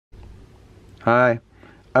Hi.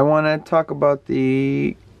 I want to talk about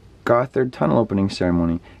the Gothard tunnel opening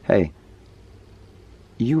ceremony. Hey,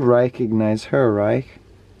 you recognize her, right?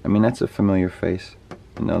 I mean, that's a familiar face.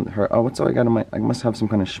 You know, her. Oh, what's all I got on my... I must have some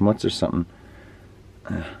kind of schmutz or something.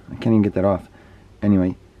 I can't even get that off.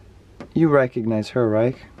 Anyway, you recognize her,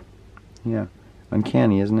 right? Yeah.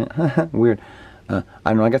 Uncanny, isn't it? Weird. I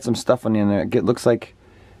don't know, I got some stuff on the end there. It looks like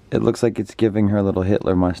it's giving her a little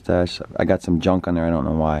Hitler mustache. I got some junk on there, I don't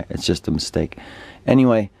know why. It's just a mistake.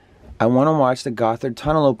 Anyway, I want to watch the Gothard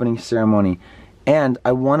tunnel opening ceremony. And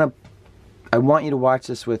I want you to watch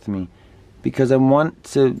this with me, because I want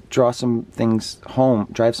to drive some things home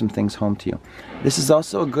to you. This is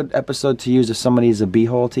also a good episode to use if somebody's a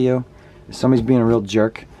beehole to you. If somebody's being a real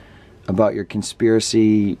jerk about your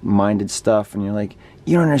conspiracy-minded stuff, and you're like,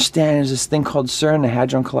 you don't understand, there's this thing called CERN, the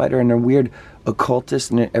Hadron Collider, and they're weird occultists,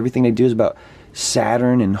 and everything they do is about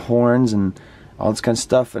Saturn and horns and all this kind of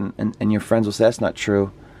stuff, and your friends will say, that's not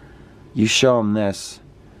true. You show them this,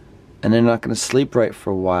 and they're not going to sleep right for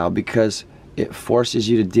a while, because it forces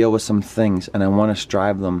you to deal with some things, and I want to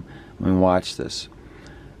strive them when we watch this.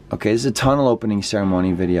 Okay, this is a tunnel opening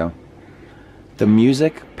ceremony video. The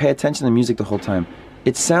music, pay attention to the music the whole time.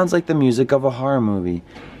 It sounds like the music of a horror movie.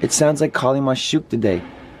 It sounds like Kali Mashuk today,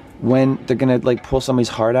 when they're gonna like pull somebody's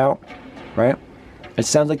heart out, right? It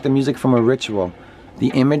sounds like the music from a ritual. The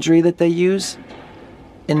imagery that they use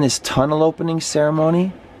in this tunnel opening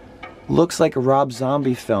ceremony looks like a Rob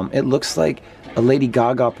Zombie film. It looks like a Lady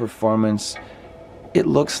Gaga performance. It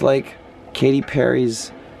looks like Katy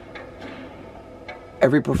Perry's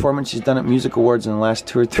every performance she's done at music awards in the last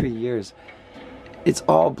 2 or 3 years. It's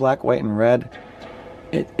all black, white, and red.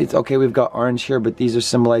 It's okay, we've got orange here, but these are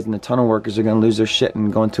symbolizing the tunnel workers are going to lose their shit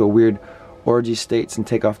and go into a weird orgy states and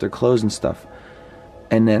take off their clothes and stuff.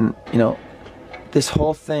 And then, you know, this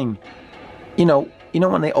whole thing, you know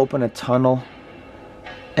when they open a tunnel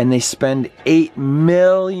and they spend $8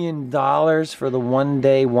 million for the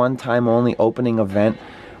one-day, one-time only opening event,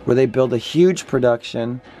 where they build a huge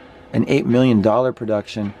production, an $8 million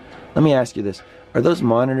production. Let me ask you this. Are those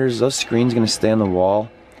monitors, those screens going to stay on the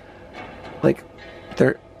wall? Like,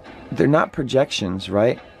 they're not projections,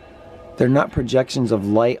 right? They're not projections of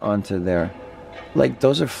light onto there. Like,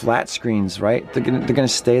 those are flat screens, right? They're gonna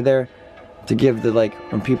stay there to give the, like,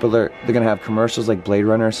 when people they're gonna have commercials like Blade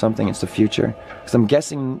Runner or something. It's the future. Because I'm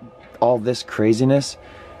guessing all this craziness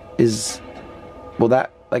is, well,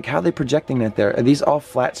 that, like, how are they projecting that there? Are these all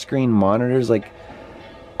flat screen monitors, like,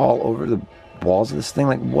 all over the walls of this thing?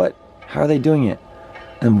 Like, what? How are they doing it?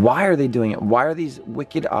 And why are they doing it? Why are these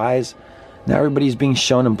wicked eyes? Now everybody's being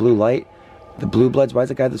shown in blue light. The blue bloods. Why is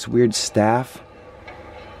the guy this weird staff?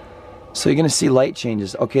 So you're going to see light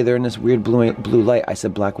changes. Okay, they're in this weird blue light. I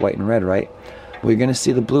said black, white, and red, right? Well, you're going to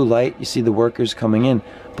see the blue light. You see the workers coming in.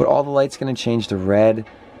 But all the light's going to change to red.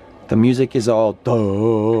 The music is all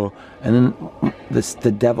duh. And then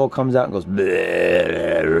the devil comes out and goes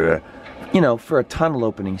bleh. You know, for a tunnel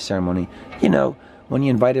opening ceremony. You know, when you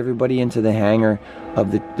invite everybody into the hangar of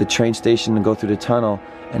the train station to go through the tunnel,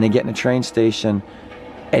 and they get in a train station,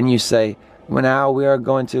 and you say, well, now we are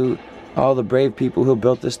going to all the brave people who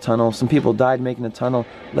built this tunnel. Some people died making the tunnel.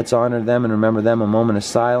 Let's honor them and remember them, a moment of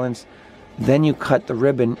silence. Then you cut the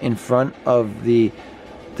ribbon in front of the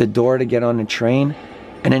door to get on the train,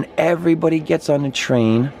 and then everybody gets on the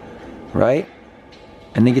train, right?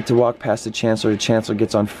 And they get to walk past the chancellor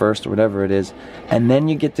gets on first, or whatever it is, and then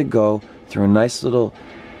you get to go through a nice little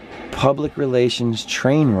public relations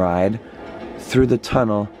train ride through the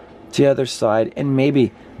tunnel to the other side, and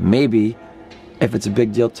maybe if it's a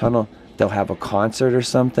big deal tunnel, they'll have a concert or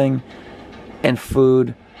something, and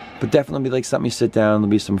food, but definitely be like something you sit down, there'll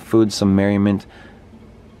be some food, some merriment,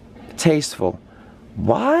 tasteful.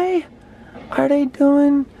 Why are they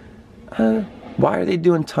doing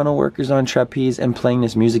tunnel workers on trapeze and playing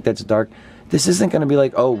this music that's dark? This isn't going to be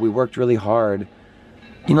like, oh, we worked really hard.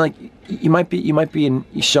 You know, like, you might be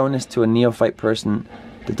showing this to a neophyte person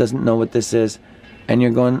that doesn't know what this is, and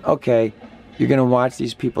you're going, okay, you're going to watch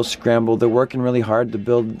these people scramble. They're working really hard to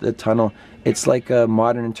build the tunnel. It's like a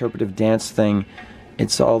modern interpretive dance thing.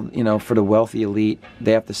 It's all, you know, for the wealthy elite.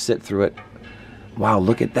 They have to sit through it. Wow,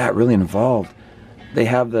 look at that, really involved. They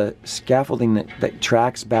have the scaffolding that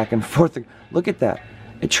tracks back and forth. Look at that.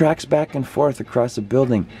 It tracks back and forth across the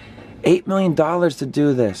building. $8 million to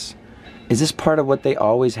do this. Is this part of what they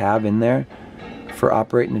always have in there for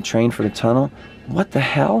operating the train for the tunnel? What the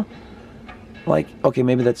hell? Like, okay,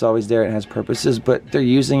 maybe that's always there, it has purposes, but they're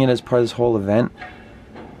using it as part of this whole event.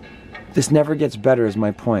 This never gets better, is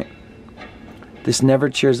my point. This never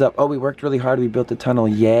cheers up. Oh, we worked really hard, we built the tunnel,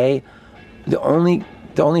 yay. The only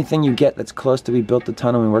The only thing you get that's close to we built the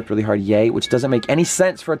tunnel and we worked really hard, yay, which doesn't make any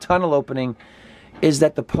sense for a tunnel opening, is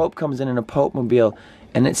that the Pope comes in a Pope mobile,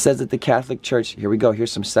 and it says that the Catholic Church, here we go,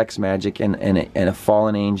 here's some sex magic and a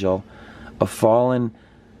fallen angel, a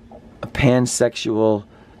pansexual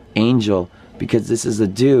angel, because this is a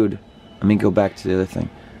dude. Let me go back to the other thing.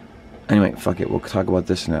 Anyway, fuck it, we'll talk about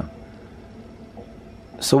this now.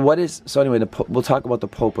 So anyway, we'll talk about the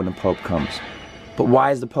Pope when the Pope comes. But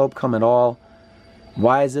why is the Pope come at all?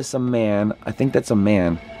 Why is this a man? I think that's a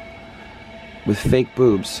man with fake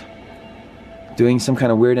boobs doing some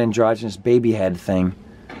kind of weird androgynous baby head thing.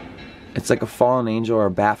 It's like a fallen angel or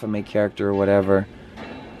a Baphomet character or whatever.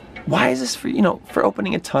 Why is this for, you know, for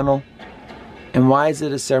opening a tunnel? And why is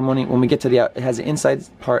it a ceremony? When we get to it has an inside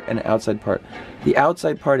part and an outside part. The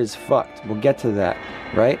outside part is fucked. We'll get to that,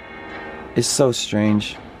 right? It's so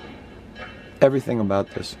strange. Everything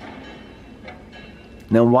about this.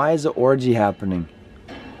 Now, why is the orgy happening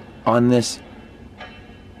on this?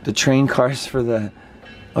 The train cars for the...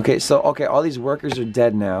 Okay, all these workers are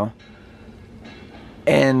dead now.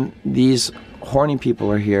 And these horny people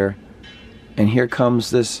are here. And here comes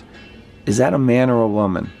this... Is that a man or a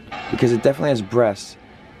woman? Because it definitely has breasts.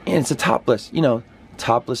 And it's a topless, you know,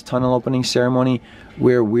 topless tunnel opening ceremony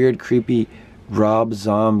where weird, creepy Rob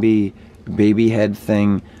Zombie baby head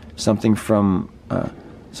thing, something from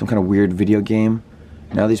some kind of weird video game.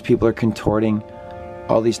 Now these people are contorting.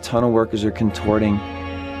 All these tunnel workers are contorting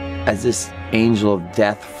as this angel of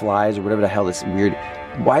death flies or whatever the hell this weird...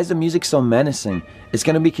 Why is the music so menacing? It's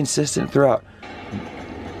going to be consistent throughout.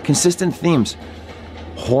 Consistent themes.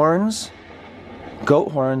 Horns,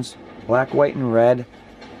 goat horns, black, white, and red.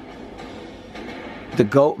 The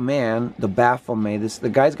goat man, the Baphomet, the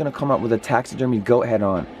guy's going to come up with a taxidermy goat head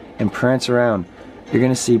on and prance around. You're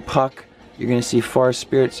going to see Puck. You're going to see forest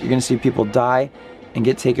spirits. You're going to see people die and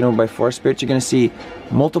get taken over by forest spirits. You're going to see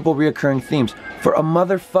multiple reoccurring themes for a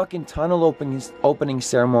motherfucking tunnel opening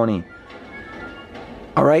ceremony.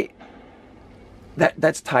 All right?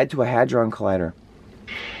 That's tied to a Hadron Collider.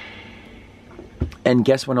 And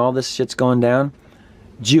guess when all this shit's going down?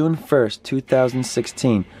 June 1st,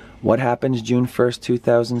 2016. What happens June 1st,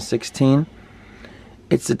 2016?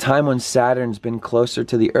 It's the time when Saturn's been closer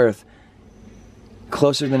to the Earth.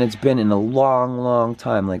 Closer than it's been in a long, long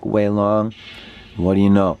time. Like way long. What do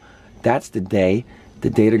you know? That's the day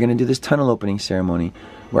they're going to do this tunnel opening ceremony.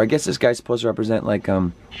 Where I guess this guy's supposed to represent like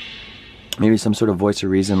maybe some sort of voice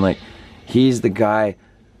of reason. Like he's the guy...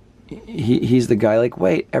 He's the guy like,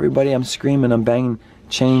 wait, everybody, I'm screaming, I'm banging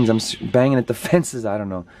chains, I'm banging at the fences. I don't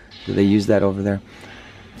know. Do they use that over there?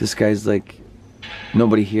 This guy's like,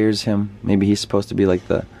 nobody hears him. Maybe he's supposed to be like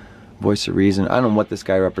the voice of reason. I don't know what this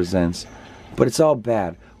guy represents. But it's all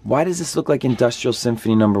bad. Why does this look like Industrial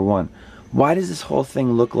Symphony #1? Why does this whole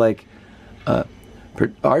thing look like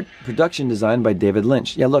art production designed by David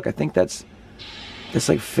Lynch? Yeah, look, I think that's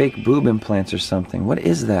like fake boob implants or something. What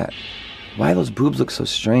is that? Why those boobs look so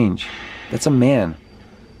strange? That's a man.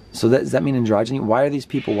 So does that mean androgyny? Why are these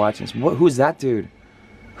people watching this? Who is that dude?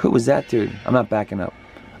 Who is that dude? I'm not backing up.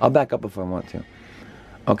 I'll back up if I want to.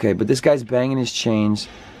 Okay, but this guy's banging his chains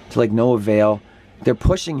to like no avail. They're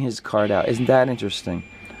pushing his card out. Isn't that interesting?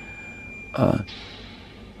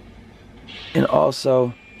 And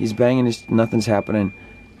also, he's banging his... Nothing's happening.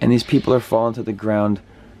 And these people are falling to the ground.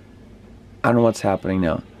 I don't know what's happening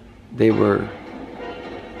now. They were...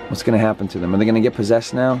 What's going to happen to them? Are they going to get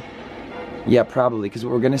possessed now? Yeah, probably. Because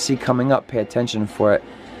what we're going to see coming up, pay attention for it,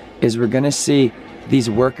 is we're going to see these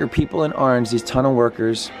worker people in orange, these tunnel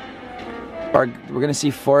workers, we're going to see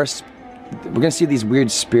forests, we're going to see these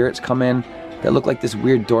weird spirits come in that look like this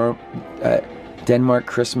weird Denmark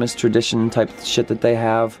Christmas tradition type shit that they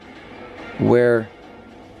have, where,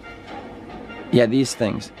 yeah, these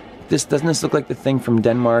things. Doesn't this look like the thing from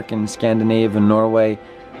Denmark and Scandinavia and Norway,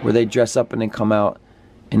 where they dress up and they come out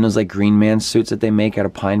in those like Green Man suits that they make out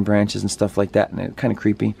of pine branches and stuff like that, and they're kind of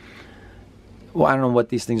creepy. Well, I don't know what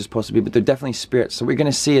these things are supposed to be, but they're definitely spirits. So what we're going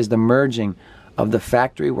to see is the merging of the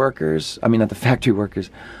factory workers, I mean not the factory workers,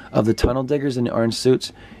 of the tunnel diggers in the orange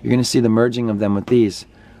suits. You're going to see the merging of them with these,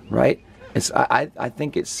 right? I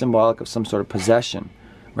think it's symbolic of some sort of possession,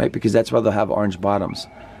 right? Because that's why they'll have orange bottoms.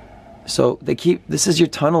 So this is your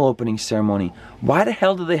tunnel opening ceremony. Why the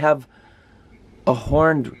hell do they have a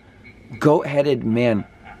horned, goat-headed man?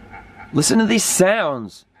 Listen to these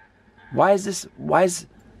sounds. Why is the Eraserhead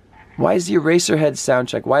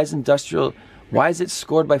soundtrack? Why is Industrial? Why is it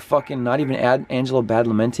scored by fucking not even Angelo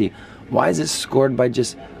Badalamenti? Why is it scored by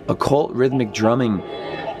just occult rhythmic drumming?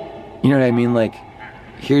 You know what I mean? Like,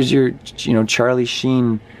 here's your, Charlie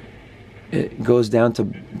Sheen. It goes down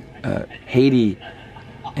to Haiti.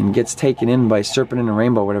 and gets taken in by Serpent in a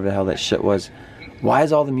Rainbow, whatever the hell that shit was. Why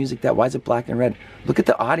is all the music that? Why is it black and red? Look at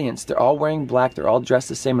the audience. They're all wearing black. They're all dressed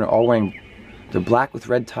the same. They're black with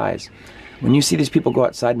red ties. When you see these people go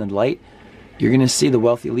outside in the light, you're going to see the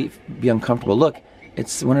wealthy elite be uncomfortable. Look,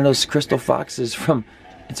 it's one of those crystal foxes from,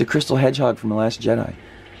 it's a crystal hedgehog from The Last Jedi.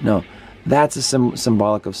 No, that's a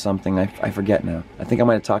symbolic of something. I forget now. I think I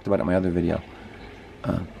might have talked about it in my other video.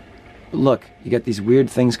 Look, you got these weird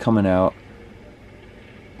things coming out.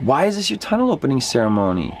 Why is this your tunnel opening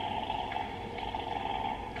ceremony?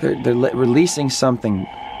 They're releasing something.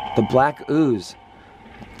 The black ooze.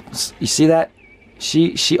 You see that?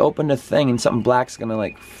 She opened a thing and something black's gonna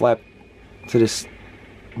like flap to this.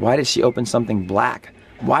 Why did she open something black?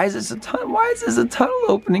 Why is this a tunnel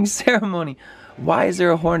opening ceremony? Why is there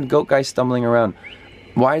a horned goat guy stumbling around?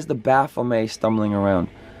 Why is the Baphomet stumbling around?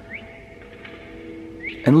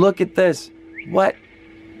 And look at this. What?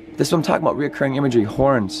 This is what I'm talking about, reoccurring imagery.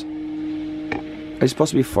 Horns. Are they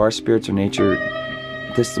supposed to be forest spirits or nature?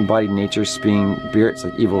 Disembodied nature, being spirits,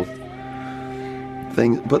 like evil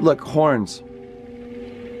things. But look, horns.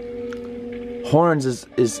 Horns is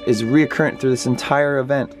reoccurrent through this entire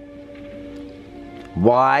event.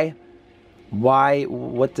 Why? Why?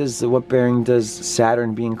 What bearing does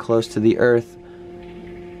Saturn being close to the Earth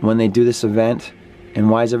when they do this event? And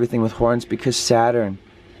why is everything with horns? Because Saturn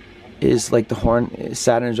is like the horn.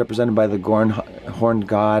 Saturn is represented by the horned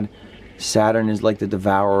god. Saturn is like the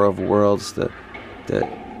devourer of worlds. The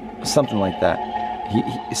something like that.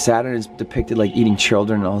 Saturn is depicted like eating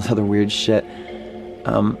children and all this other weird shit.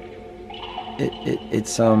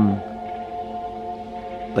 It's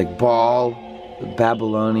like Baal,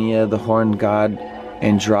 Babylonia, the horned god,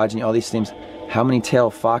 androgyny, all these things. How many tail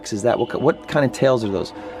fox is that? What kind of tails are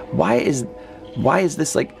those? Why is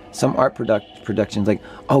this like some art productions like,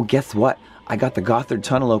 oh, guess what? I got the Gotthard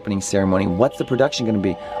tunnel opening ceremony. What's the production going to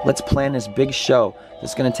be? Let's plan this big show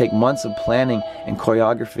that's going to take months of planning and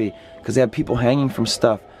choreography, because they have people hanging from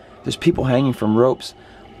stuff. There's people hanging from ropes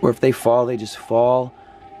where if they fall, they just fall.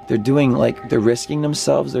 They're doing like, they're risking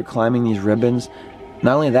themselves. They're climbing these ribbons.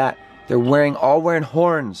 Not only that, they're all wearing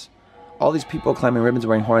horns. All these people climbing ribbons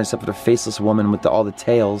wearing horns, except for the faceless woman with all the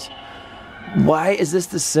tails. Why is this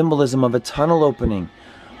the symbolism of a tunnel opening?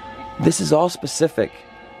 This is all specific.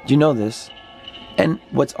 Do you know this? And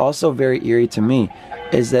what's also very eerie to me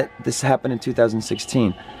is that this happened in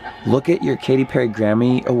 2016. Look at your Katy Perry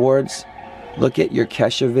Grammy Awards. Look at your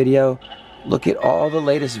Kesha video. Look at all the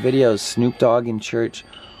latest videos, Snoop Dogg in church.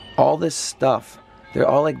 All this stuff. They're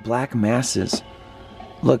all like black masses.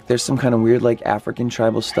 Look, there's some kind of weird like African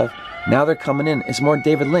tribal stuff. Now they're coming in. It's more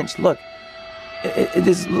David Lynch. Look,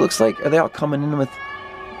 it looks like, are they all coming in with,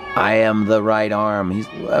 I am the right arm.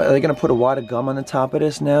 Are they going to put a wad of gum on the top of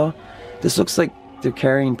this now? This looks like they're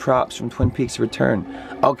carrying props from Twin Peaks Return.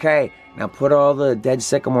 Okay, now put all the dead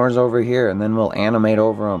sycamores over here and then we'll animate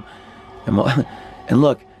over them. And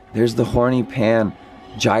look, there's the horny Pan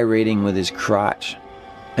gyrating with his crotch.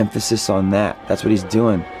 Emphasis on that. That's what he's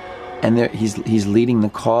doing. And he's leading the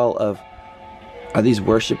call of, are these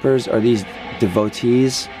worshippers? Are these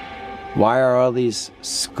devotees? Why are all these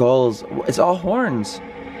skulls? It's all horns.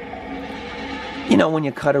 You know when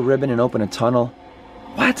you cut a ribbon and open a tunnel?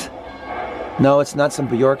 What? No, it's not some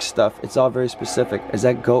Bjork stuff. It's all very specific. Is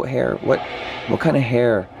that goat hair? What kind of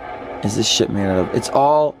hair is this shit made out of? It's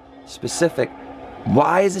all specific.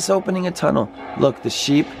 Why is this opening a tunnel? Look, the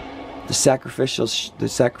sheep, the sacrificial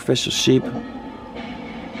sheep.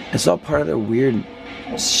 It's all part of their weird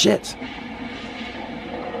shit.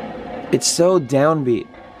 It's so downbeat.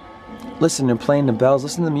 Listen, they're playing the bells.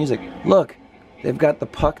 Listen to the music. Look, they've got the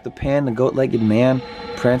Puck, the Pan, the goat-legged man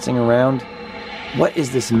prancing around. What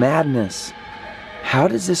is this madness? How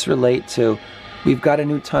does this relate to, we've got a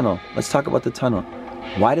new tunnel. Let's talk about the tunnel.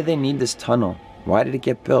 Why do they need this tunnel? Why did it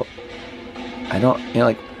get built? I don't, you know,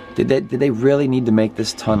 like, did they really need to make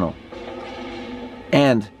this tunnel?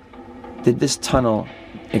 And did this tunnel,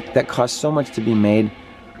 that cost so much to be made,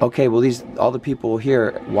 okay, well all the people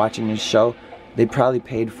here watching this show, they probably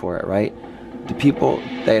paid for it, right? The people,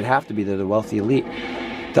 they'd have to be, they're the wealthy elite.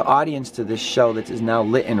 The audience to this show that is now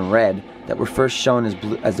lit in red, that were first shown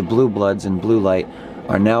as the blue bloods in blue light,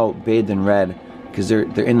 are now bathed in red because they're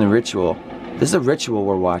in the ritual. This is a ritual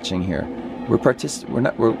we're watching here. We're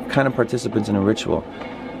kind of participants in a ritual.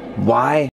 Why?